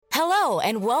Hello,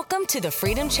 and welcome to the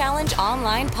Freedom Challenge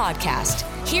online podcast.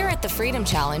 Here at the Freedom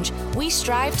Challenge, we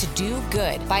strive to do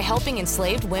good by helping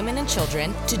enslaved women and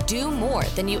children to do more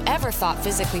than you ever thought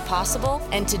physically possible,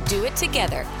 and to do it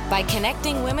together by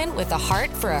connecting women with a heart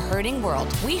for a hurting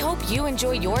world. We hope you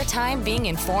enjoy your time being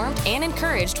informed and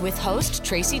encouraged with host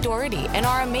Tracy Doherty and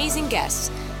our amazing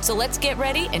guests. So let's get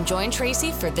ready and join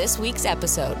Tracy for this week's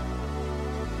episode.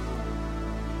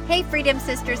 Hey, Freedom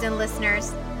Sisters and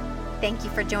listeners. Thank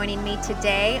you for joining me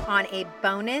today on a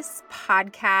bonus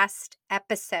podcast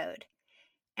episode.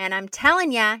 And I'm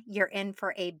telling you, you're in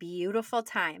for a beautiful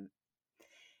time.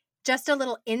 Just a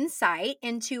little insight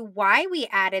into why we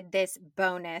added this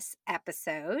bonus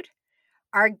episode.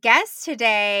 Our guest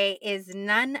today is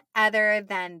none other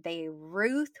than the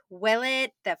Ruth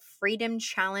Willett, the Freedom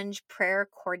Challenge prayer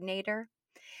coordinator.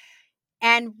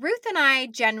 And Ruth and I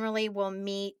generally will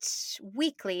meet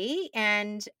weekly,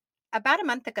 and about a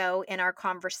month ago in our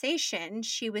conversation,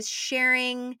 she was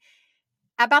sharing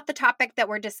about the topic that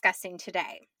we're discussing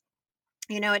today.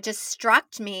 You know, it just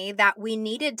struck me that we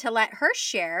needed to let her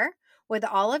share with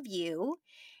all of you.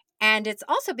 And it's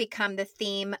also become the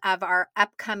theme of our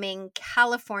upcoming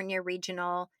California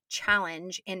Regional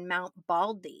Challenge in Mount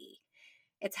Baldy.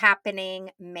 It's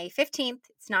happening May 15th.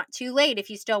 It's not too late if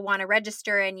you still want to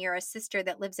register and you're a sister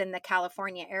that lives in the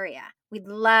California area. We'd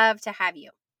love to have you.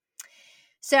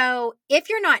 So if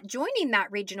you're not joining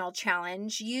that regional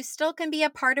challenge, you still can be a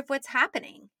part of what's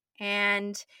happening.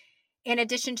 And in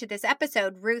addition to this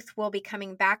episode, Ruth will be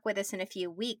coming back with us in a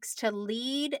few weeks to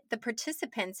lead the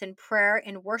participants in prayer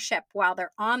and worship while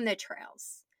they're on the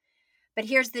trails. But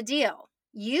here's the deal.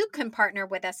 You can partner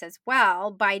with us as well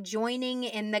by joining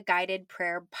in the Guided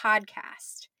Prayer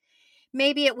podcast.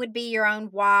 Maybe it would be your own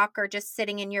walk or just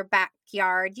sitting in your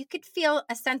backyard. You could feel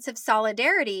a sense of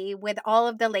solidarity with all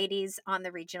of the ladies on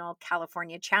the Regional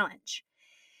California Challenge.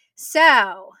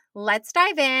 So let's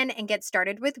dive in and get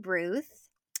started with Ruth.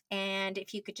 And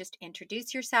if you could just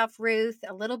introduce yourself, Ruth,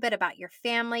 a little bit about your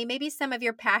family, maybe some of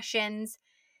your passions,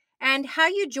 and how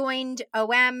you joined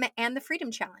OM and the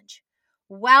Freedom Challenge.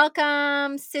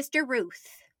 Welcome, Sister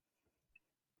Ruth.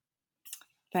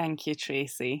 Thank you,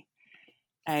 Tracy.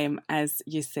 As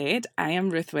you said, I am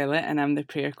Ruth Willett and I'm the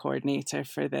prayer coordinator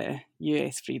for the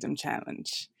US Freedom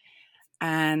Challenge.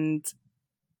 And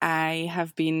I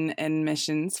have been in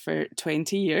missions for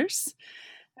 20 years.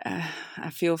 I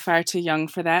feel far too young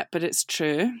for that, but it's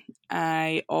true.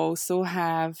 I also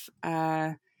have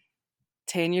a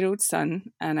 10-year-old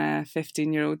son and a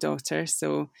 15-year-old daughter.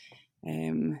 So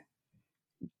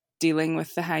dealing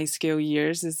with the high school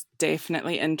years is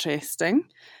definitely interesting.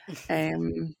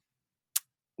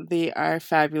 They are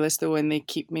fabulous though, and they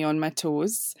keep me on my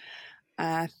toes.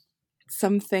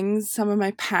 Some of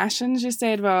my passions, you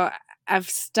said, well, I've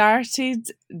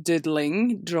started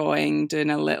doodling, drawing,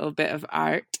 doing a little bit of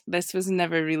art. This was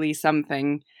never really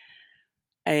something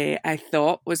I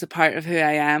thought was a part of who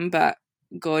I am, but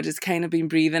God has kind of been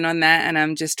breathing on that, and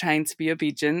I'm just trying to be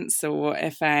obedient. So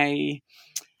if I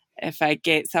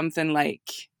get something like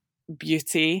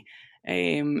beauty,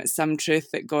 some truth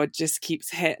that God just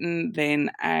keeps hitting, then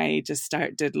I just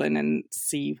start doodling and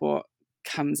see what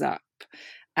comes up.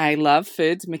 I love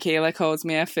food. Michaela calls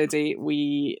me a foodie.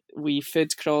 We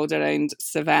food crawled around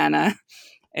Savannah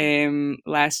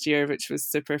last year, which was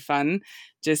super fun,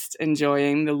 just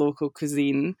enjoying the local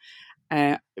cuisine.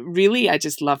 Really, I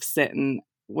just love sitting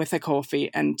with a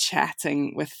coffee and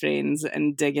chatting with friends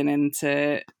and digging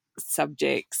into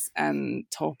subjects and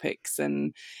topics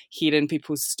and hearing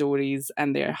people's stories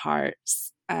and their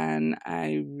hearts. And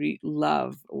I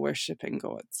love worshiping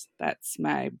God. That's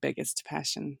my biggest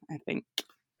passion, I think.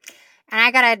 And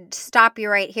I got to stop you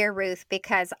right here, Ruth,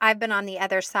 because I've been on the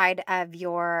other side of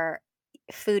your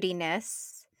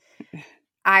foodiness.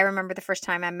 I remember the first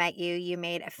time I met you, you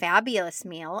made a fabulous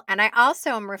meal. And I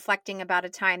also am reflecting about a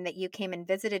time that you came and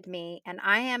visited me. And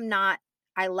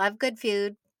I love good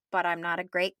food, but I'm not a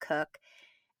great cook.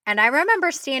 And I remember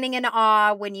standing in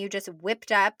awe when you just whipped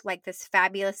up like this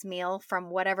fabulous meal from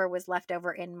whatever was left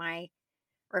over in my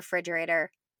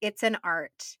refrigerator. It's an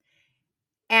art.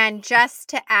 And just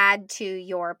to add to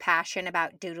your passion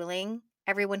about doodling,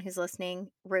 everyone who's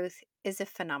listening, Ruth is a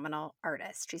phenomenal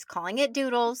artist. She's calling it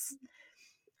doodles,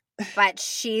 but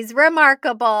she's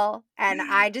remarkable. And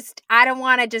I don't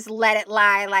want to just let it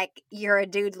lie like you're a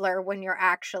doodler when you're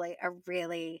actually a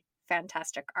really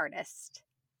fantastic artist.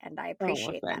 And I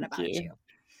appreciate that about you.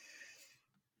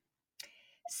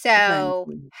 So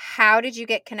how did you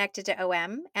get connected to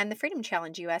OM and the Freedom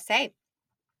Challenge USA?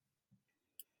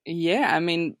 Yeah, I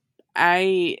mean,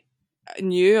 I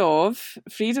knew of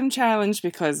Freedom Challenge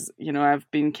because, you know, I've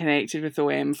been connected with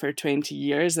OM for 20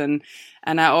 years and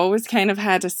I always kind of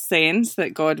had a sense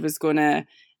that God was going to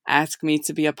ask me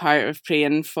to be a part of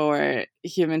praying for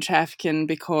human trafficking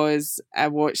because I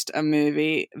watched a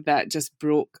movie that just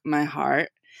broke my heart.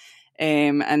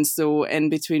 And so in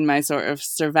between my sort of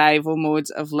survival modes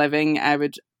of living, I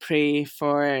would pray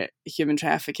for human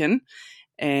trafficking.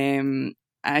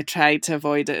 I tried to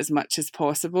avoid it as much as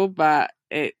possible, but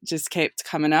it just kept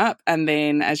coming up. And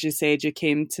then, as you said, you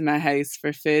came to my house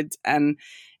for food and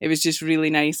it was just really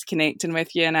nice connecting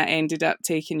with you. And I ended up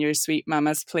taking your sweet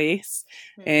mama's place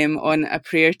on a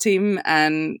prayer team.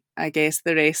 And I guess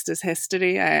the rest is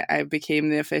history. I became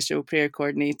the official prayer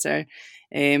coordinator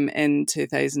in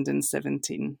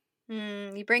 2017.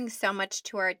 You bring so much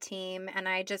to our team, and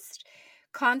I just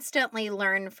constantly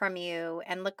learn from you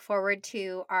and look forward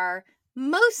to our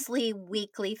mostly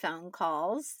weekly phone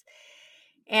calls.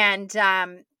 And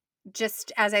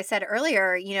just as I said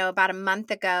earlier, you know, about a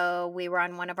month ago, we were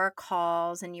on one of our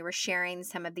calls and you were sharing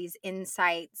some of these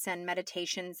insights and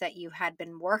meditations that you had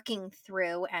been working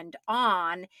through and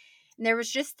on. And there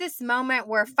was just this moment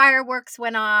where fireworks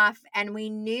went off and we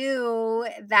knew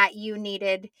that you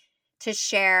needed to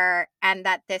share and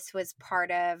that this was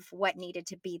part of what needed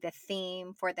to be the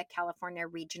theme for the California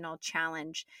Regional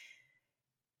Challenge.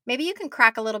 Maybe you can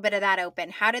crack a little bit of that open.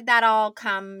 How did that all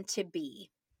come to be?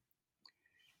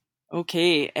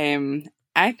 Okay,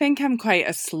 I think I'm quite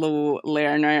a slow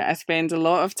learner. I spend a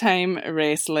lot of time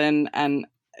wrestling and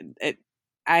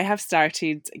I have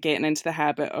started getting into the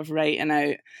habit of writing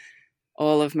out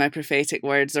all of my prophetic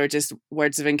words or just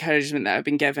words of encouragement that I've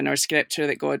been given or scripture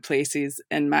that God places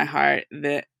in my heart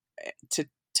that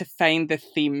to find the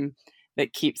theme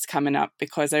that keeps coming up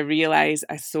because I realise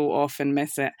I so often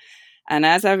miss it. And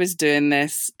as I was doing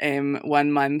this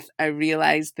 1 month, I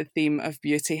realised the theme of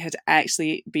beauty had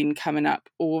actually been coming up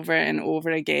over and over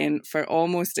again for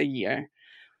almost a year.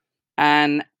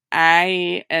 And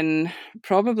I,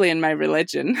 probably in my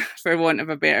religion, for want of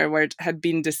a better word, had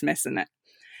been dismissing it.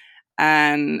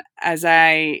 And as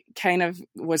I kind of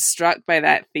was struck by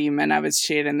that theme and I was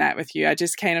sharing that with you, I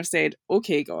just kind of said,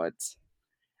 okay, God,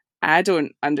 I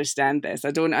don't understand this.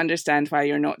 I don't understand why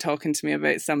you're not talking to me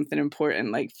about something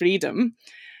important like freedom.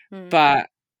 But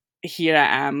here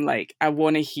I am, like, I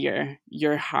want to hear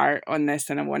your heart on this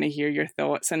and I want to hear your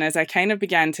thoughts. And as I kind of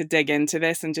began to dig into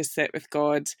this and just sit with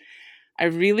God, I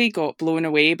really got blown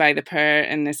away by the power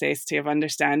and necessity of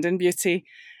understanding beauty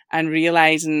and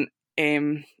realizing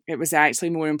it was actually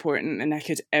more important than I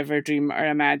could ever dream or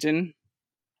imagine.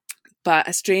 But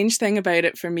a strange thing about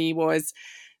it for me was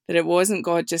that it wasn't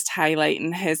God just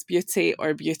highlighting his beauty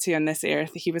or beauty on this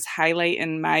earth. He was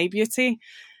highlighting my beauty.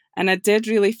 And I did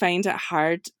really find it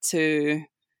hard to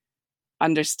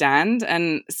understand.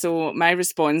 And so my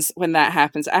response when that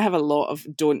happens, I have a lot of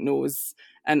don't knows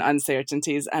and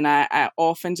uncertainties. And I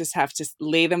often just have to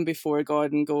lay them before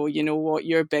God and go, you know what,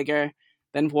 you're bigger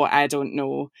than what I don't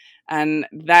know. And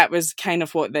that was kind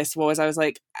of what this was. I was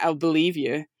like, I'll believe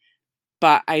you,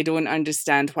 but I don't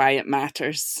understand why it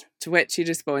matters. To which he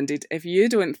responded, if you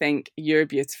don't think you're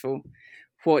beautiful,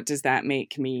 what does that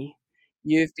make me?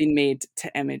 You've been made to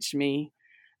image me.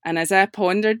 And as I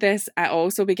pondered this, I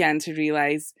also began to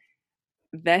realize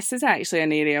this is actually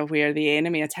an area where the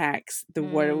enemy attacks the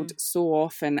world so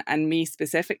often, and me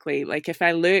specifically. Like, if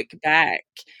I look back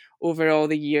over all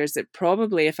the years, it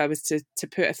probably, if I was to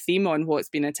put a theme on what's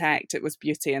been attacked, it was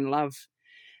beauty and love.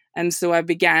 And so I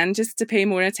began just to pay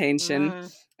more attention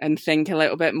and think a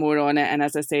little bit more on it. And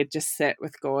as I said, just sit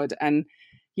with God. And,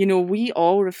 you know, we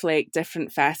all reflect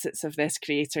different facets of this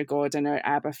Creator God and our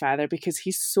Abba Father because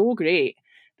he's so great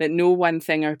that no one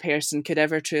thing or person could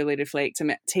ever truly reflect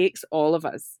him. It takes all of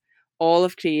us, all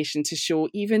of creation, to show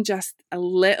even just a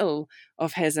little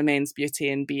of his immense beauty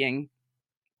and being.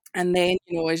 And then,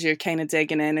 you know, as you're kind of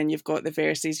digging in and you've got the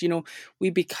verses, you know, we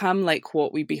become like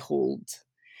what we behold.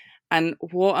 And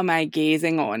what am I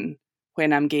gazing on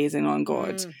when I'm gazing on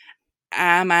God?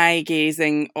 Am I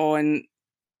gazing on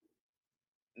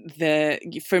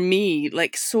for me,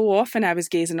 like so often I was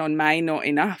gazing on my not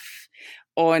enough,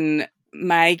 on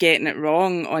my getting it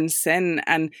wrong, on sin.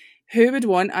 And who would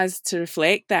want us to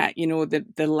reflect that, you know,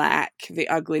 the lack, the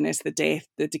ugliness, the death,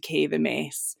 the decay, the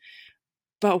mess.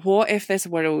 But what if this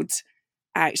world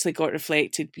actually got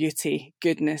reflected beauty,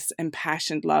 goodness,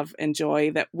 impassioned love and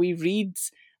joy that we read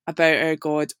about our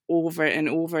God over and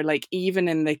over? Like, even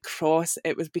in the cross,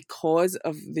 it was because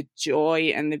of the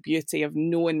joy and the beauty of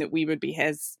knowing that we would be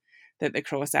his that the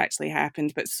cross actually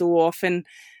happened. But so often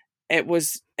it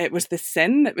was the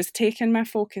sin that was taking my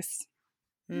focus.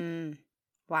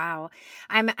 Wow.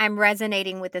 I'm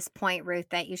resonating with this point, Ruth,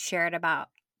 that you shared about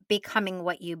becoming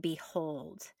what you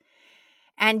behold.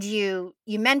 And you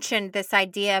mentioned this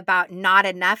idea about not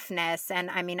enoughness.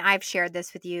 And I mean, I've shared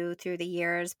this with you through the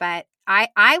years, but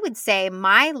I would say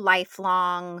my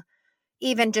lifelong,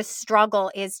 even just struggle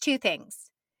is two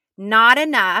things. Not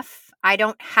enough. I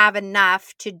don't have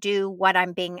enough to do what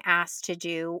I'm being asked to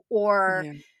do, or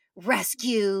Yeah.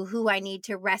 rescue who I need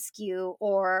to rescue,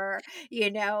 or,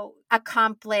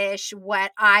 accomplish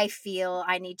what I feel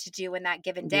I need to do in that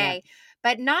given Yeah. day.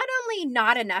 But not only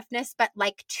not enoughness, but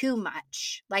like too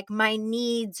much. Like my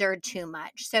needs are too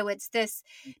much. So it's this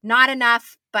not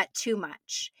enough, but too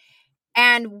much.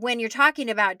 And when you're talking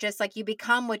about just like you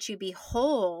become what you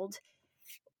behold,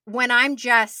 when I'm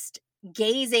just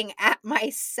gazing at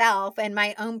myself and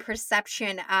my own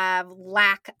perception of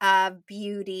lack of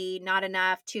beauty, not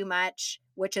enough, too much,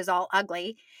 which is all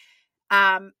ugly,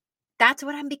 that's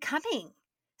what I'm becoming.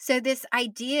 So this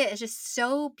idea is just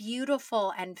so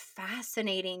beautiful and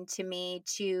fascinating to me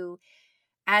to,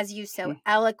 as you so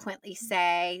eloquently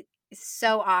say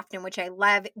so often, which I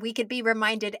love, we could be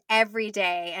reminded every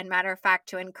day. And matter of fact,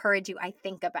 to encourage you, I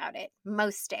think about it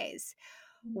most days.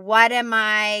 What am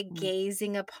I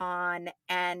gazing upon?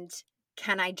 And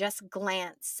can I just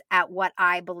glance at what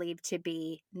I believe to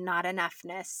be not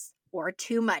enoughness or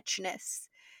too muchness?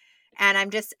 And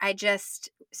I just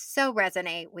so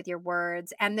resonate with your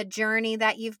words and the journey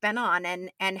that you've been on,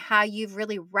 and how you've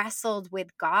really wrestled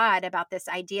with God about this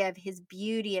idea of his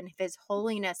beauty and his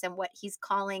holiness and what he's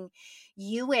calling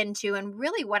you into, and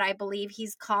really what I believe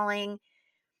he's calling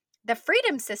the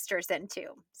Freedom Sisters into.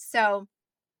 So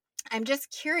I'm just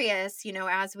curious,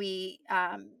 as we,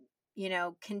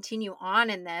 continue on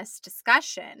in this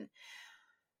discussion,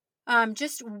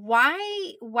 just why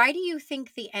do you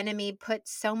think the enemy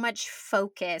puts so much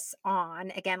focus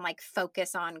on, again, like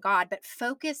focus on God, but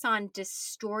focus on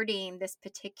distorting this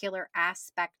particular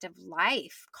aspect of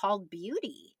life called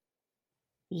beauty?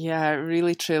 Yeah, it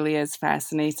really truly is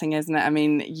fascinating, isn't it? I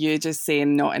mean, you just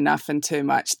saying not enough and too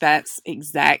much, that's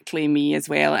exactly me as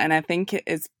well. And I think it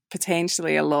is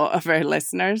potentially a lot of our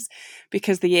listeners,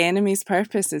 because the enemy's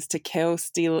purpose is to kill,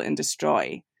 steal, and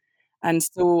destroy. And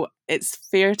so it's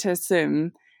fair to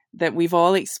assume that we've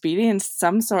all experienced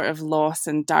some sort of loss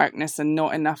and darkness and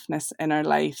not enoughness in our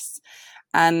lives.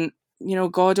 And,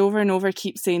 God over and over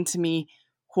keeps saying to me,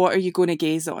 what are you going to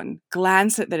gaze on?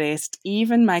 Glance at the rest.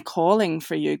 Even my calling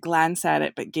for you, glance at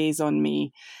it, but gaze on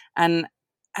me. And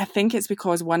I think it's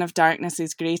because one of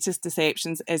darkness's greatest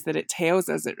deceptions is that it tells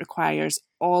us it requires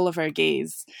all of our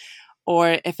gaze.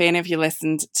 Or if any of you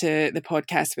listened to the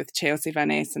podcast with Chelsea Van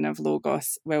Essen of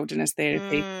Logos Wilderness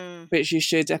Therapy, which you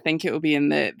should, I think it will be in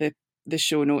the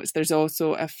show notes. There's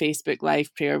also a Facebook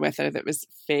Live prayer with her that was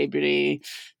February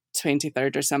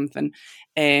 23rd or something.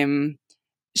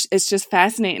 It's just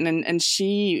fascinating. And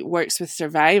she works with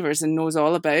survivors and knows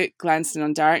all about glancing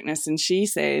on darkness. And she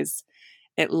says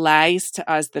it lies to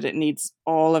us that it needs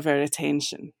all of our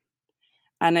attention.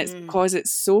 And it's because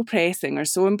it's so pressing or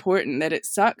so important that it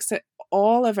sucks at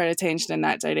all of our attention in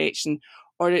that direction,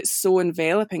 or it's so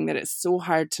enveloping that it's so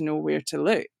hard to know where to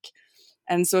look.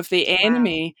 And so if the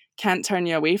enemy can't turn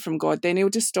you away from God, then he'll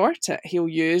distort it. He'll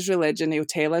use religion. He'll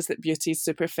tell us that beauty is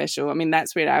superficial. I mean,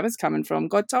 that's where I was coming from.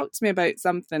 God talked to me about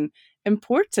something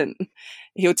important.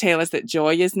 He'll tell us that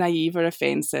joy is naive or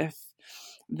offensive.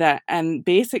 And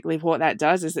basically what that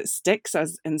does is it sticks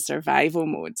us in survival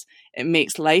mode. It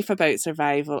makes life about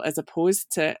survival as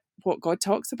opposed to what God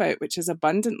talks about, which is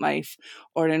abundant life.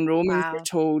 Or in Romans, we're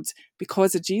told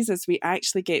because of Jesus, we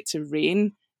actually get to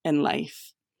reign in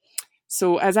life.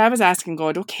 So as I was asking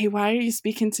God, okay, why are you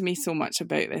speaking to me so much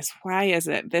about this? Why is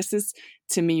it? This is,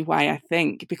 to me, why I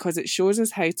think, because it shows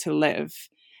us how to live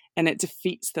and it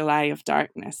defeats the lie of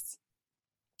darkness.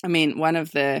 I mean, one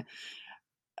of the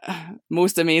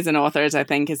most amazing authors, I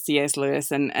think, is C.S.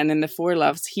 Lewis. And in The Four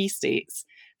Loves, he states,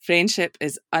 friendship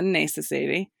is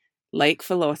unnecessary, like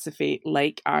philosophy,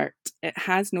 like art. It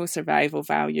has no survival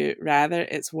value. Rather,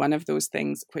 it's one of those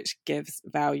things which gives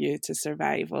value to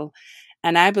survival.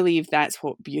 And I believe that's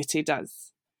what beauty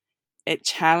does. It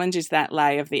challenges that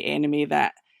lie of the enemy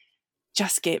that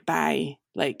just get by,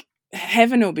 like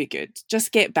heaven will be good,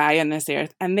 just get by on this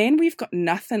earth. And then we've got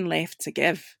nothing left to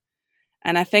give.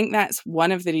 And I think that's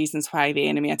one of the reasons why the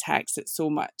enemy attacks it so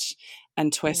much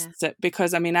and twists it.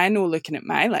 Because, I mean, I know looking at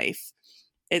my life,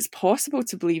 it's possible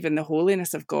to believe in the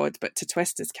holiness of God, but to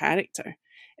twist his character.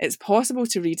 It's possible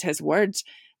to read his word,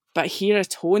 but hear a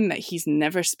tone that he's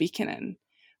never speaking in.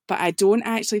 But I don't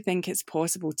actually think it's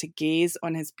possible to gaze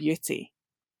on his beauty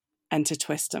and to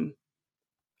twist him.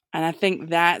 And I think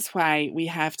that's why we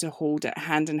have to hold it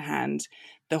hand in hand,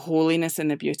 the holiness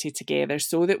and the beauty together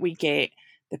so that we get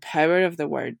the power of the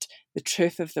word, the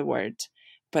truth of the word,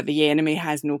 but the enemy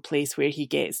has no place where he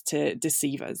gets to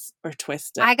deceive us or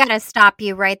twist it. I got to stop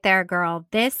you right there, girl.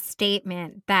 This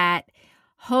statement that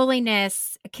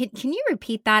holiness, can you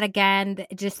repeat that again?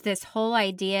 Just this whole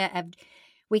idea of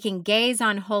we can gaze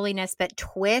on holiness, but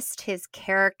twist his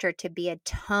character to be a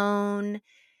tone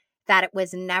that it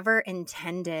was never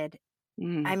intended.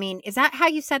 I mean, is that how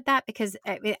you said that? Because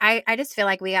I just feel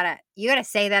like you gotta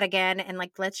say that again, and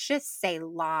like, let's just say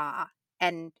law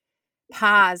and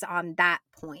pause on that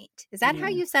point. Is that how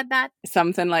you said that?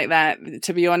 Something like that.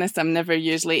 To be honest, I'm never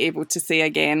usually able to say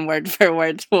again word for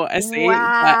word what I say.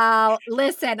 Wow.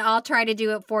 Listen, I'll try to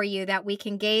do it for you, that we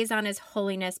can gaze on his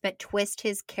holiness, but twist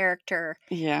his character.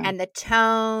 Yeah. And the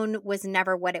tone was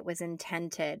never what it was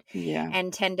intended.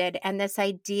 And this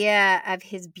idea of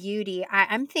his beauty,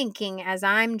 I'm thinking, as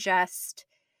I'm just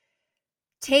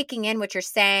taking in what you're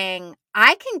saying,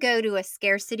 I can go to a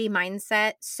scarcity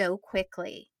mindset so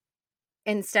quickly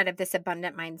instead of this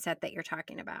abundant mindset that you're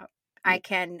talking about. I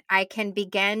can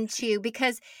begin to,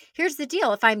 because here's the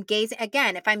deal. If I'm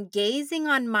gazing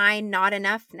on my not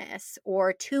enoughness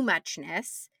or too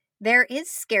muchness, there is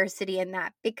scarcity in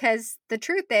that, because the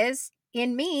truth is,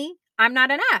 in me, I'm not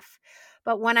enough.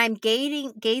 But when I'm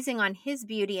gazing on his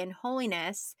beauty and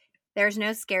holiness, there's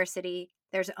no scarcity.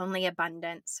 There's only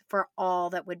abundance for all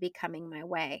that would be coming my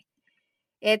way.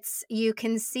 You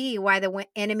can see why the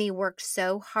enemy works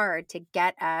so hard to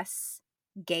get us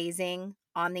gazing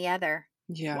on the other.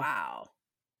 Yeah. Wow.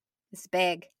 It's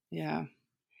big. Yeah.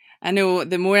 I know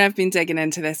the more I've been digging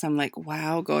into this, I'm like,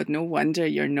 wow, God, no wonder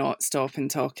you're not stopping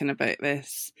talking about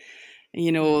this.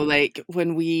 You know, like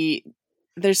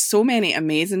there's so many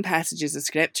amazing passages of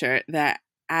scripture that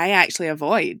I actually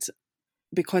avoid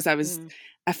because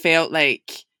I felt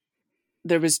like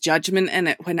there was judgment in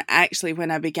it, when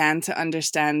I began to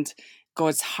understand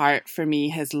God's heart for me,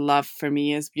 his love for me,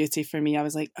 his beauty for me, I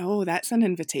was like, oh, that's an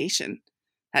invitation.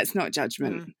 That's not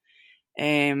judgment.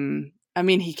 I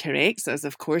mean, he corrects us,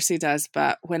 of course he does,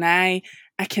 but when I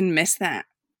can miss that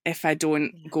if I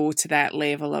don't go to that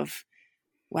level of,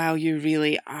 wow, you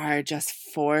really are just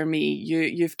for me.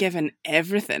 You've given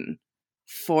everything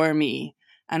for me.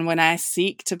 And when I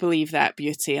seek to believe that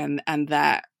beauty and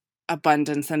that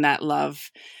abundance and that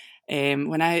love,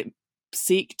 when I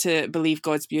seek to believe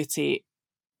God's beauty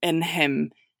in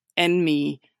him, in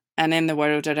me, and in the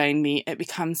world around me, it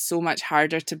becomes so much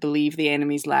harder to believe the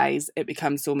enemy's lies. It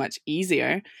becomes so much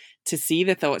easier to see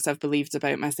the thoughts I've believed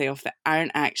about myself that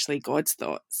aren't actually God's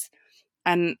thoughts.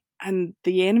 And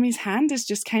the enemy's hand is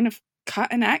just kind of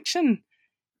cut in action.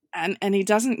 And he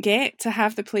doesn't get to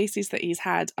have the places that he's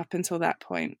had up until that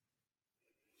point.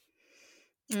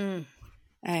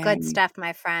 Good stuff,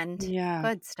 my friend. Yeah.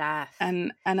 Good stuff.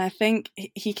 And I think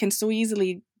he can so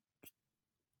easily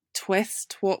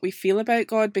twist what we feel about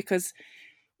God, because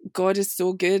God is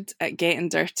so good at getting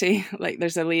dirty. Like,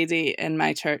 there's a lady in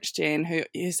my church, Jen, who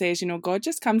says, you know, God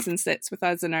just comes and sits with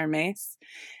us in our mess.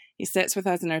 He sits with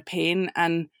us in our pain,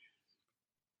 and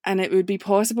it would be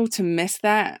possible to miss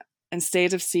that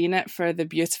instead of seeing it for the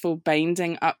beautiful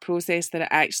binding up process that it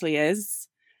actually is.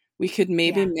 We could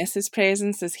maybe miss his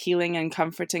presence as healing and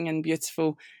comforting and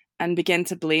beautiful and begin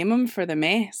to blame him for the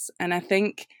mess. And I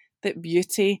think that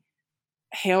beauty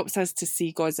helps us to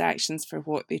see God's actions for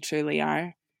what they truly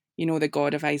are. You know, the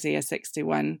God of Isaiah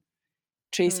 61.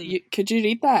 Tracy, could you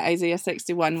read that, Isaiah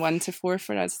 61, 1-4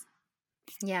 for us?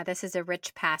 Yeah, this is a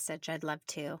rich passage. I'd love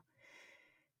to.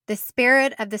 The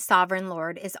Spirit of the Sovereign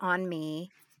Lord is on me,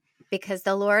 because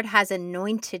the Lord has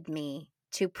anointed me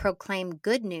to proclaim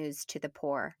good news to the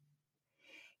poor.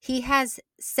 He has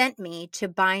sent me to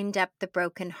bind up the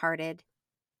brokenhearted,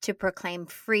 to proclaim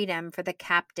freedom for the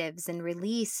captives and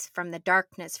release from the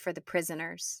darkness for the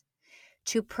prisoners,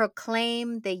 to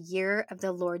proclaim the year of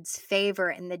the Lord's favor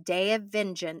and the day of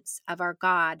vengeance of our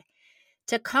God,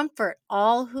 to comfort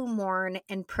all who mourn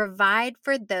and provide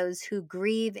for those who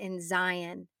grieve in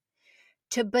Zion,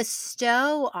 to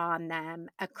bestow on them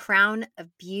a crown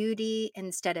of beauty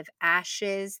instead of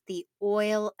ashes, the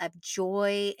oil of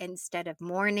joy instead of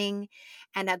mourning,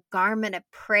 and a garment of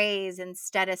praise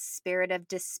instead of spirit of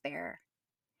despair.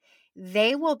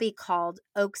 They will be called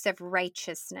oaks of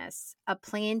righteousness, a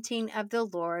planting of the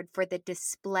Lord for the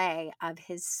display of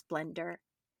his splendor.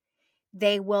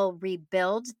 They will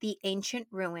rebuild the ancient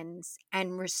ruins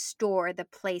and restore the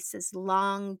places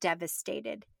long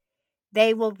devastated.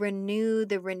 They will renew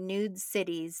the renewed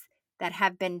cities that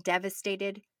have been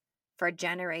devastated for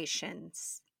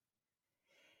generations.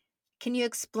 Can you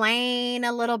explain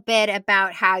a little bit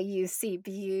about how you see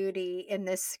beauty in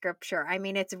this scripture? I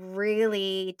mean, it's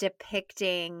really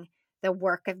depicting the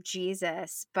work of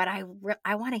Jesus, but I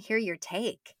want to hear your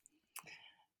take.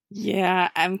 Yeah,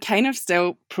 I'm kind of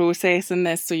still processing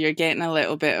this, so you're getting a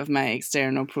little bit of my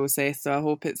external process, so I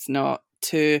hope it's not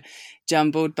too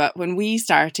jumbled. But when we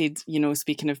started,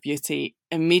 speaking of beauty,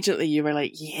 immediately you were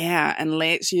like, yeah, and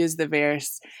let's use the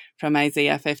verse from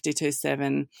Isaiah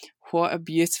 52:7. What a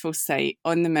beautiful sight.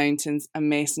 On the mountains, a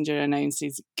messenger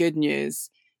announces good news.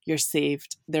 You're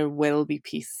saved. There will be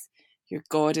peace. Your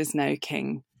God is now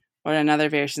king. Or another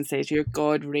version says, your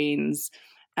God reigns.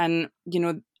 And,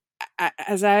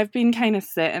 as I've been kind of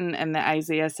sitting in the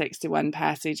Isaiah 61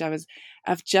 passage,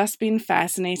 I've just been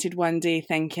fascinated one day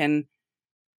thinking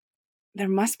there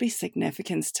must be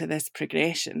significance to this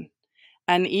progression.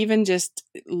 And even just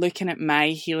looking at my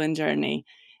healing journey,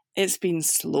 it's been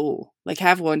slow. Like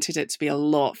I've wanted it to be a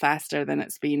lot faster than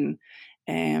it's been.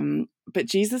 But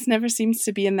Jesus never seems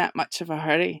to be in that much of a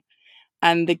hurry.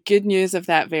 And the good news of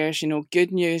that verse,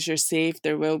 good news, you're saved,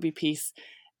 there will be peace.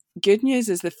 Good news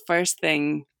is the first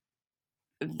thing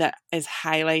that is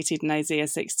highlighted in Isaiah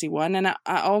 61. And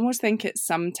I almost think it's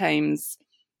sometimes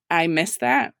I miss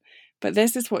that. But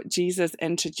this is what Jesus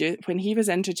introduced when he was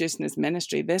introducing his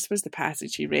ministry. This was the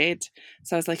passage he read.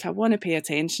 So I was like, I want to pay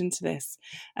attention to this.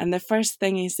 And the first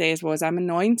thing he says was, I'm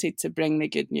anointed to bring the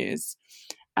good news.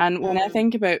 And when I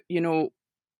think about, the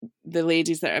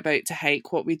ladies that are about to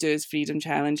hike, what we do as Freedom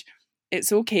Challenge,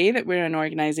 it's okay that we're an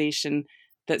organisation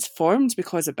that's formed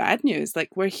because of bad news. Like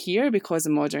we're here because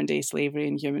of modern day slavery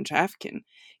and human trafficking.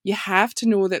 You have to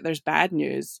know that there's bad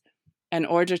news in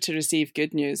order to receive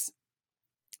good news.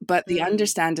 But the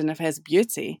understanding of his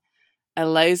beauty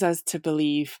allows us to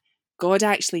believe God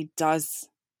actually does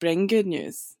bring good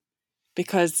news,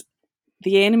 because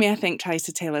the enemy, I think, tries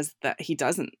to tell us that he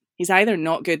doesn't. He's either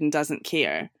not good and doesn't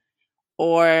care,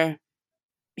 or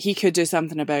he could do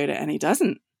something about it and he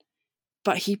doesn't.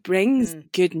 But he brings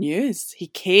good news. He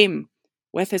came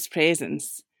with his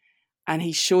presence and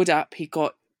he showed up. He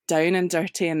got down and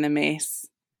dirty in the mess.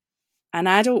 And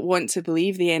I don't want to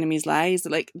believe the enemy's lies.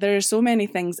 Like there are so many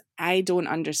things I don't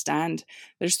understand.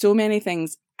 There's so many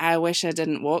things I wish I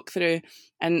didn't walk through.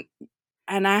 And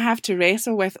I have to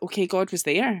wrestle with, okay, God was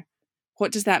there.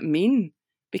 What does that mean?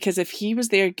 Because if he was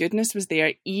there, goodness was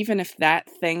there, even if that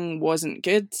thing wasn't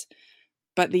good.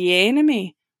 But the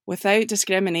enemy, without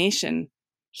discrimination,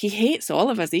 he hates all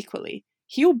of us equally.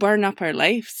 He'll burn up our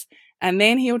lives. And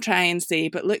then he'll try and say,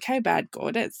 but look how bad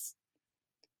God is.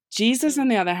 Jesus, on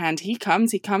the other hand, he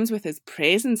comes with his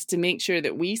presence to make sure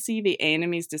that we see the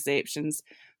enemy's deceptions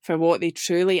for what they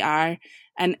truly are.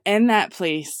 And in that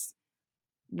place,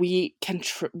 we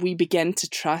begin to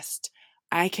trust.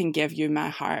 I can give you my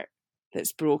heart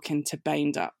that's broken to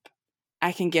bind up.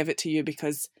 I can give it to you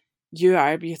because you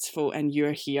are beautiful and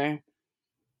you're here.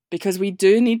 Because we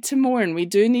do need to mourn. We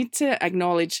do need to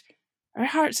acknowledge our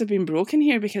hearts have been broken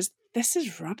here because this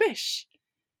is rubbish.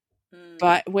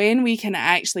 But when we can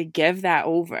actually give that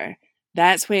over,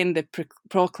 that's when the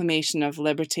proclamation of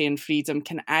liberty and freedom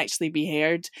can actually be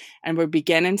heard, and we're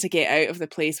beginning to get out of the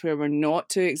place where we're not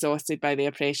too exhausted by the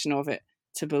oppression of it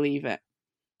to believe it.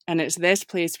 And it's this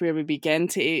place where we begin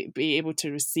to be able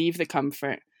to receive the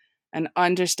comfort and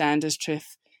understand as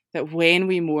truth that when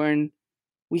we mourn,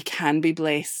 we can be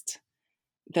blessed,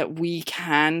 that we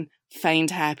can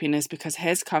find happiness because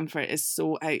his comfort is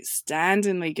so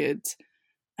outstandingly good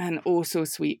and oh so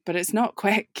sweet. But it's not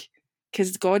quick,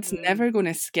 because God's never going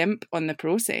to skimp on the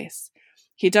process.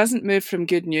 He doesn't move from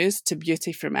good news to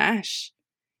beauty from ash.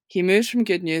 He moves from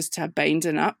good news to a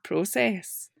binding up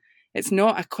process. It's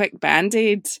not a quick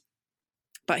band-aid,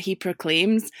 but he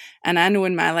proclaims. And I know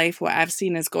in my life what I've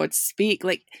seen is God speak.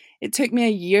 Like it took me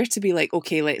a year to be like,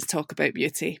 okay, let's talk about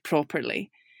beauty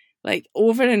properly. Like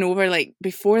over and over, like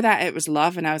before that it was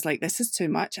love, and I was like, this is too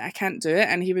much, I can't do it.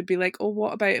 And he would be like, oh,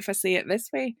 what about if I say it this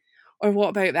way? Or what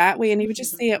about that way? And he would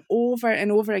just say it over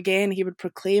and over again. He would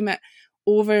proclaim it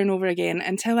over and over again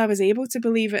until I was able to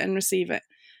believe it and receive it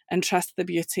and trust the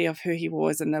beauty of who he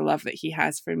was and the love that he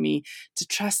has for me, to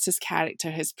trust his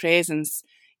character, his presence,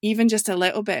 even just a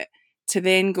little bit, to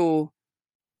then go,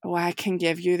 oh, I can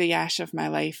give you the ash of my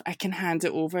life. I can hand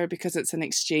it over because it's an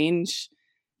exchange.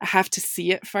 I have to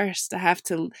see it first. I have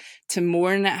to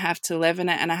mourn it. I have to live in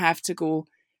it. And I have to go,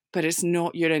 but it's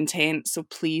not your intent. So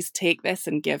please take this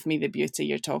and give me the beauty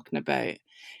you're talking about,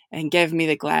 and give me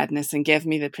the gladness and give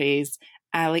me the praise.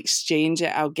 I'll exchange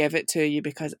it. I'll give it to you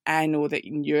because I know that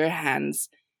in your hands,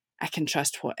 I can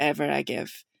trust whatever I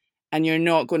give. And you're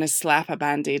not going to slap a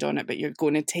band-aid on it, but you're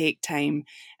going to take time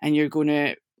and you're going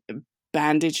to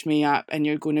bandage me up and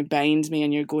you're going to bind me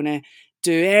and you're going to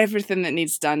do everything that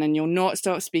needs done, and you'll not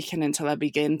stop speaking until I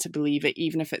begin to believe it,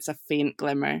 even if it's a faint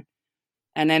glimmer.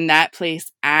 And in that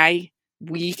place,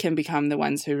 we can become the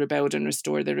ones who rebuild and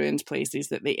restore the ruined places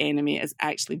that the enemy is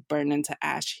actually burning to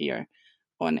ash here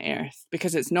on earth,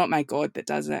 because it's not my God that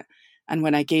does it. And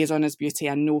when I gaze on his beauty,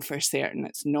 I know for certain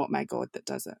it's not my God that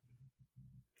does it.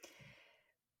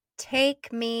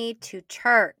 Take me to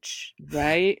church.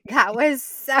 Right? That was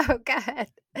so good.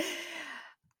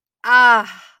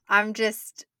 I'm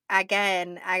just,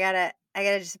 again, I gotta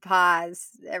just pause.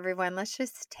 Everyone, let's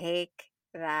just take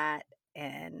that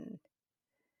in.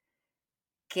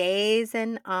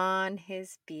 Gazing on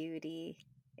his beauty,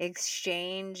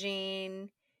 exchanging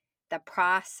the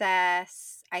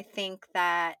process. I think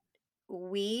that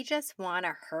we just want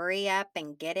to hurry up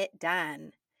and get it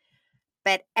done.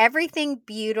 But everything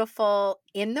beautiful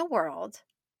in the world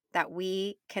that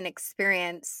we can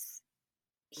experience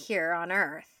here on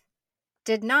earth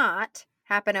did not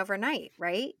happen overnight,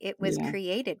 right? It was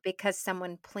created because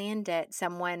someone planned it,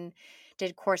 someone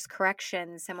did course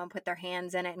corrections, someone put their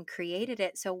hands in it and created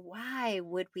it. So why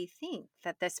would we think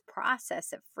that this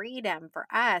process of freedom for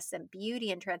us and beauty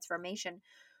and transformation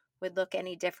would look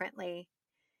any differently?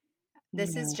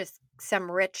 This is just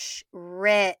some rich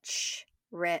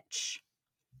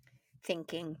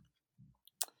thinking.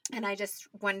 And I just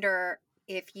wonder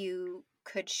if you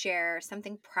could share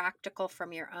something practical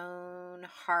from your own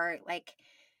heart, like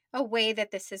a way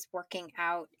that this is working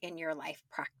out in your life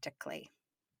practically.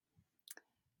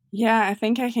 Yeah, I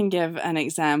think I can give an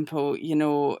example. You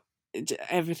know,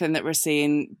 everything that we're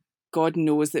saying, God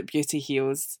knows that beauty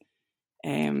heals.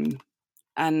 And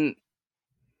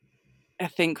I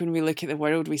think when we look at the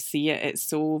world, we see it, it's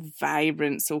so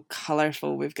vibrant, so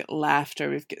colourful. We've got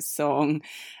laughter, we've got song.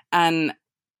 And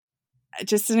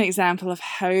just an example of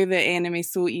how the enemy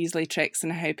so easily tricks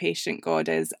and how patient God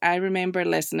is. I remember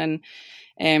listening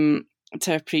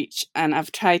to preach, and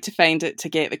I've tried to find it to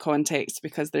get the context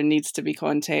because there needs to be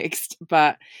context,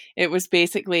 but it was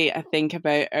basically, I think,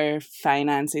 about our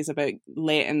finances, about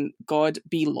letting God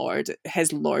be Lord,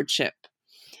 his lordship.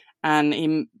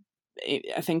 And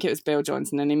I think it was Bill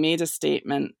Johnson, and he made a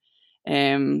statement.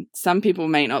 Some people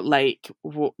might not like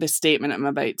the statement I'm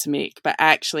about to make, but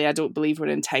actually I don't believe we're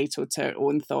entitled to our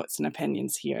own thoughts and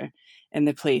opinions here in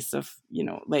the place of,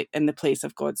 in the place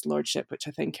of God's lordship, which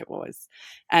I think it was.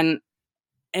 And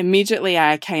immediately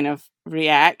I kind of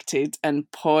reacted and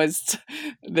paused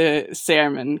the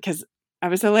sermon because I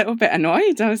was a little bit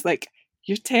annoyed. I was like,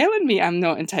 you're telling me I'm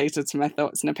not entitled to my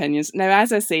thoughts and opinions. Now,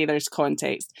 as I say, there's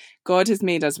context. God has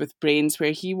made us with brains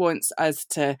where he wants us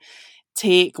to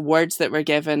take words that we're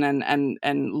given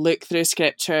and look through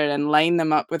scripture and line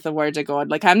them up with the word of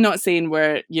God. Like, I'm not saying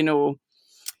we're,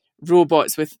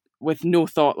 robots with no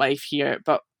thought life here,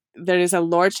 but there is a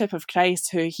lordship of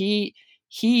Christ who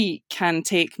he can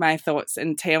take my thoughts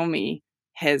and tell me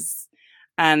his.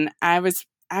 And I was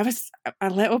a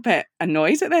little bit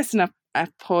annoyed at this, and I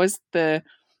paused the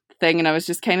thing, and I was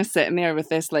just kind of sitting there with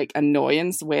this like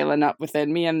annoyance welling up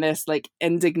within me and this like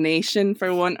indignation,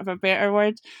 for want of a better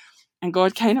word. And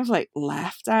God kind of like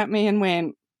laughed at me and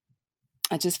went,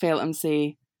 I just felt him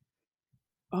say,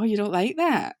 oh, you don't like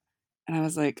that? And I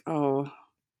was like, oh,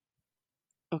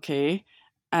 okay.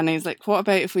 And he's like, what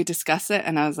about if we discuss it?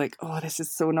 And I was like, oh, this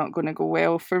is so not going to go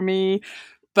well for me.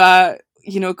 But,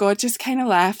 God just kind of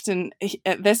laughed. And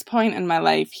at this point in my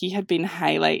life, he had been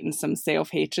highlighting some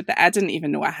self-hatred that I didn't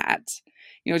even know I had.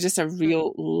 Just a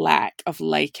real lack of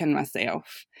liking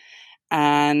myself.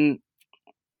 And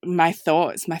my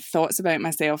thoughts about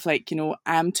myself, like,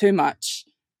 I'm too much,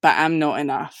 but I'm not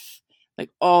enough. Like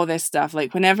all this stuff,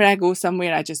 like whenever I go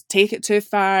somewhere, I just take it too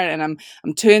far, and I'm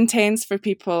too intense for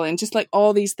people, and just like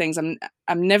all these things, I'm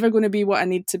never going to be what I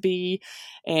need to be,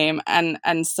 and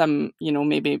some,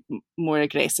 maybe more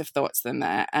aggressive thoughts than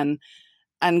that, and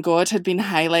God had been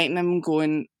highlighting them,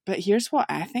 going, but here's what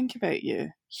I think about you.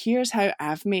 Here's how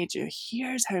I've made you.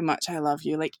 Here's how much I love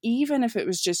you. Like, even if it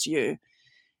was just you,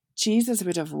 Jesus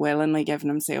would have willingly given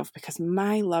himself, because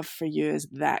my love for you is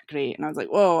that great. And I was like,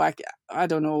 whoa, I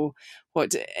don't know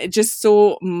just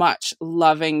so much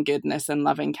loving goodness and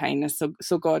loving kindness.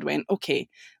 So God went, okay,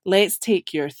 let's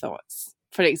take your thoughts,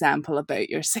 for example, about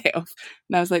yourself.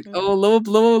 And I was like, oh, low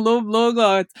blow,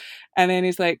 God. And then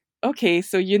he's like, okay,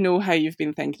 so you know how you've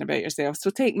been thinking about yourself. So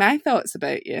take my thoughts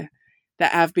about you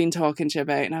that I've been talking to you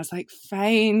about. And I was like,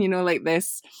 fine, like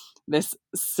this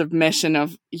submission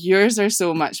of yours are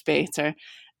so much better.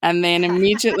 And then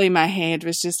immediately my head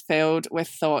was just filled with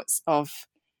thoughts of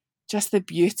just the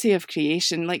beauty of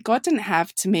creation. Like, God didn't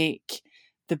have to make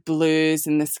the blues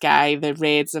in the sky, the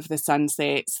reds of the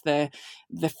sunsets, the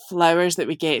flowers that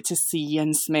we get to see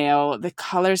and smell, the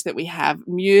colours that we have,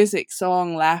 music,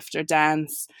 song, laughter,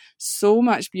 dance, so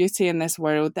much beauty in this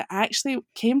world that actually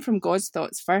came from God's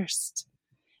thoughts first.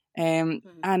 And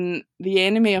the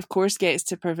enemy, of course, gets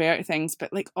to pervert things,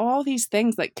 but like all these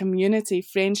things like community,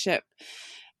 friendship,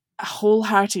 a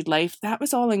wholehearted life, that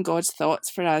was all in God's thoughts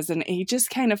for us. And he just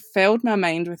kind of filled my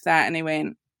mind with that, and he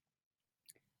went,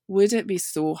 would it be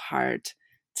so hard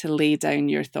to lay down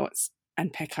your thoughts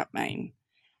and pick up mine?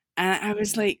 And I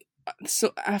was like,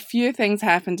 so a few things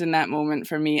happened in that moment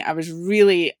for me. I was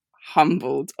really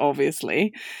humbled,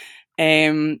 obviously.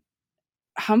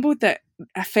 Humbled that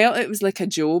I felt it was like a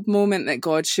Job moment, that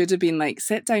God should have been like,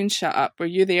 sit down, shut up. Were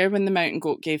you there when the mountain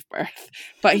goat gave birth?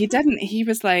 But he didn't. He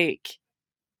was like,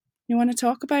 you want to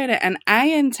talk about it? And I,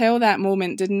 until that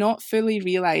moment, did not fully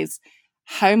realise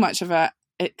how much of a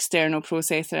external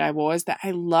processor I was, that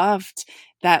I loved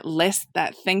that list,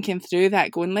 that thinking through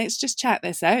that, going, let's just chat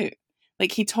this out.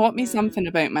 Like, he taught me something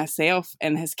about myself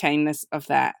in his kindness of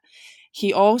that.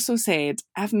 He also said,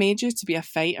 I've made you to be a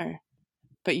fighter,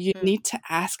 but you need to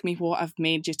ask me what I've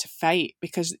made you to fight,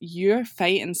 because you're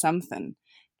fighting something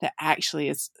that actually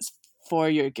is for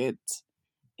your good.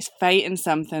 It's fighting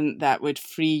something that would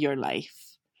free your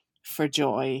life for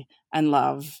joy and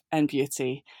love and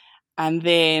beauty. And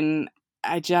then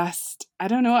I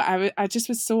don't know, I just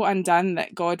was so undone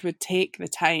that God would take the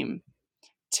time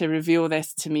to reveal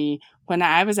this to me when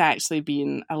I was actually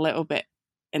being a little bit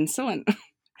insolent.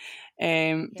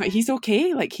 But he's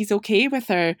okay. Like, he's okay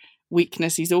with our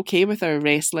weakness. He's okay with our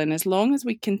wrestling, as long as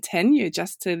we continue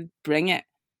just to bring it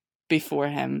before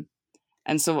him.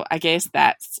 And so I guess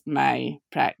that's my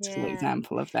practical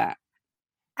example of that.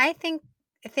 I think,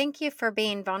 thank you for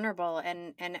being vulnerable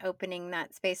and opening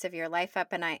that space of your life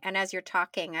up. And as you're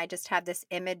talking, I just have this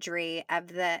imagery of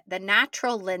the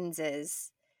natural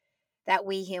lenses that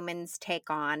we humans take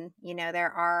on. You know,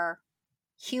 there are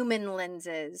human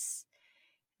lenses.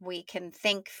 We can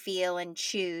think, feel, and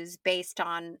choose based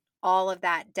on all of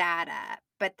that data.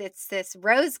 But it's this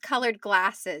rose-colored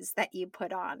glasses that you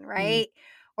put on, right?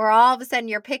 Or all of a sudden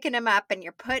you're picking them up and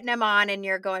you're putting them on and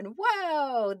you're going,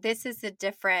 whoa, this is a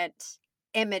different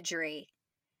imagery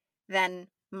than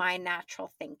my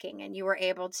natural thinking. And you were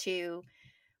able to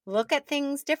look at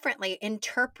things differently,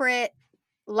 interpret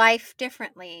life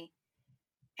differently.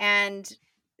 And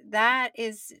that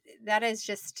is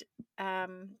just,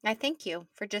 I thank you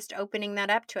for just opening that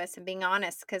up to us and being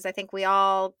honest, because I think we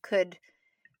all could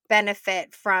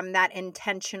benefit from that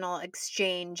intentional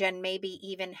exchange, and maybe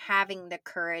even having the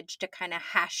courage to kind of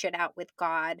hash it out with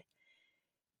God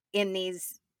in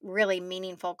these really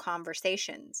meaningful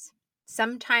conversations.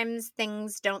 Sometimes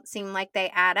things don't seem like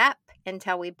they add up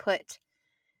until we put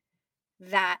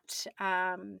that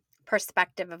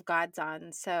perspective of God's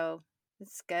on. So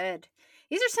it's good.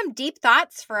 These are some deep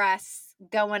thoughts for us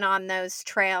going on those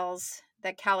trails,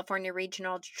 the California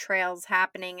Regional Trails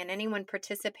happening, and anyone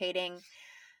participating.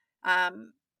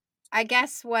 I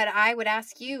guess what I would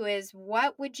ask you is,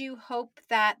 what would you hope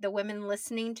that the women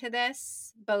listening to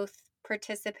this, both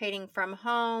participating from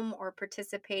home or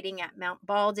participating at Mount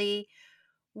Baldy,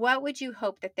 what would you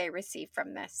hope that they receive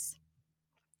from this?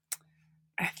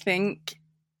 I think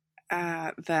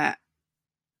that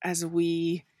as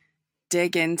we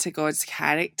dig into God's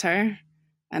character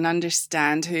and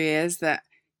understand who he is, that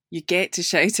you get to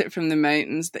shout it from the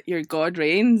mountains that your God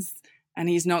reigns. And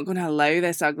he's not going to allow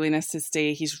this ugliness to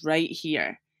stay. He's right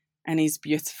here and he's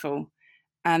beautiful.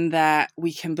 And that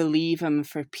we can believe him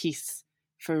for peace,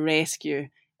 for rescue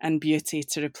and beauty,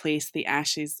 to replace the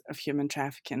ashes of human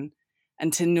trafficking.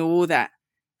 And to know that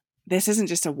this isn't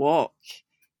just a walk.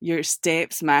 Your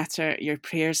steps matter, your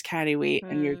prayers carry weight,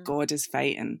 and your God is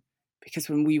fighting. Because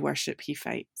when we worship, he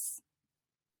fights.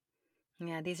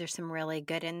 Yeah, these are some really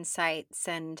good insights.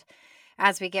 And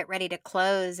as we get ready to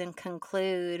close and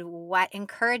conclude, what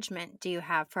encouragement do you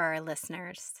have for our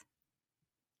listeners?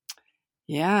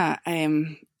 Yeah,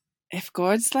 if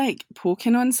God's like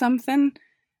poking on something,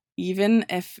 even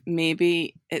if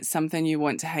maybe it's something you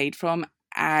want to hide from,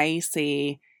 I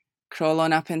say crawl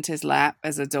on up into his lap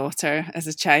as a daughter, as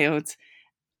a child,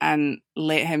 and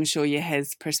let him show you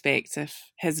his perspective,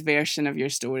 his version of your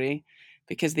story,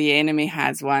 because the enemy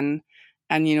has one.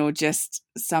 And, you know, just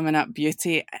summing up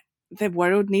beauty, the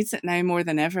world needs it now more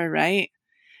than ever, right?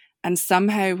 And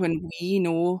somehow when we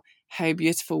know how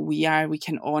beautiful we are, we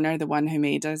can honour the one who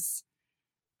made us.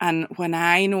 And when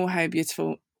I know how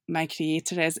beautiful my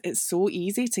creator is, it's so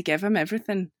easy to give him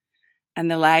everything. And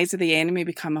the lies of the enemy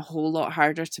become a whole lot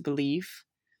harder to believe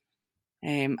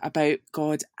about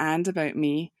God and about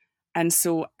me. And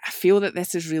so I feel that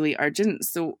this is really urgent.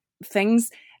 So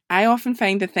I often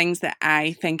find the things that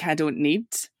I think I don't need,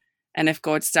 and if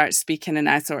God starts speaking and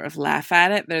I sort of laugh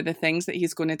at it, they're the things that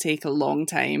he's going to take a long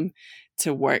time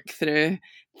to work through.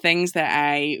 Things that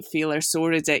I feel are so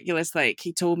ridiculous. Like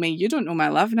he told me, you don't know my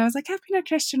love. And I was like, I've been a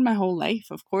Christian my whole life.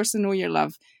 Of course I know your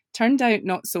love. Turned out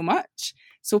not so much.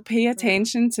 So pay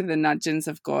attention to the nudgings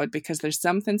of God, because there's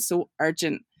something so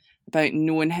urgent about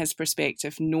knowing his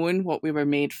perspective, knowing what we were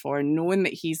made for, knowing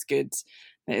that he's good,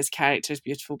 that his character is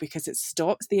beautiful, because it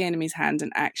stops the enemy's hand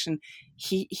in action.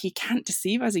 He can't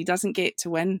deceive us. He doesn't get to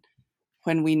win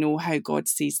when we know how God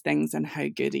sees things and how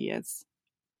good he is.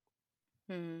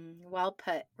 Well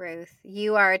put, Ruth.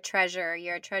 You are a treasure.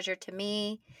 You're a treasure to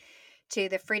me, to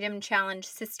the Freedom Challenge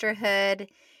sisterhood.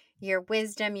 Your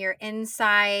wisdom, your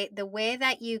insight, the way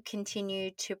that you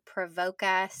continue to provoke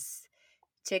us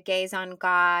to gaze on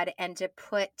God and to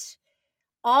put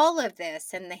all of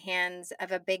this in the hands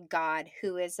of a big God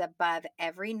who is above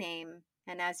every name.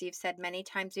 And as you've said many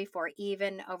times before,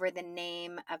 even over the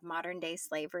name of modern day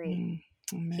slavery.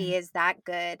 Amen. He is that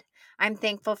good. I'm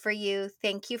thankful for you.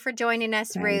 Thank you for joining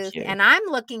us, Ruth. You. And I'm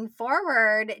looking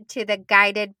forward to the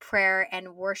guided prayer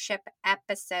and worship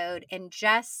episode in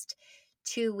just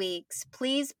 2 weeks.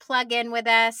 Please plug in with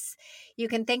us. You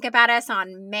can think about us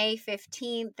on May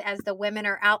 15th as the women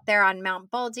are out there on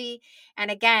Mount Baldy. And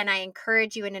again, I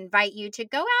encourage you and invite you to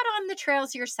go out on the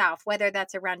trails yourself, whether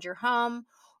that's around your home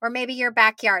or maybe your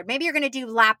backyard. Maybe you're going to do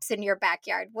laps in your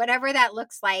backyard, whatever that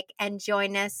looks like, and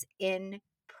join us in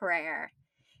prayer.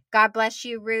 God bless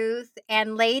you, Ruth.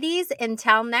 And ladies,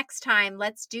 until next time,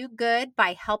 let's do good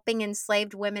by helping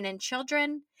enslaved women and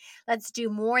children. Let's do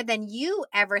more than you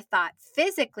ever thought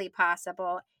physically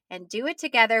possible, and do it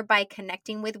together by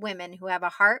connecting with women who have a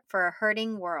heart for a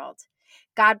hurting world.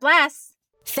 God bless.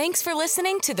 Thanks for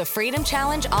listening to the Freedom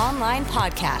Challenge online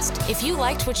podcast. If you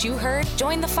liked what you heard,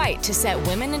 join the fight to set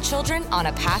women and children on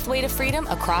a pathway to freedom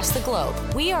across the globe.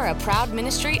 We are a proud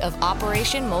ministry of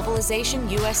Operation Mobilization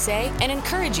USA and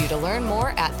encourage you to learn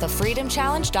more at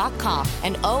thefreedomchallenge.com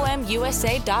and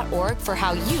omusa.org for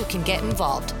how you can get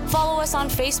involved. Follow us on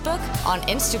Facebook, on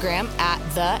Instagram at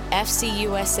the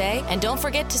FCUSA, and don't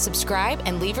forget to subscribe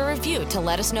and leave a review to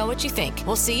let us know what you think.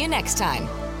 We'll see you next time.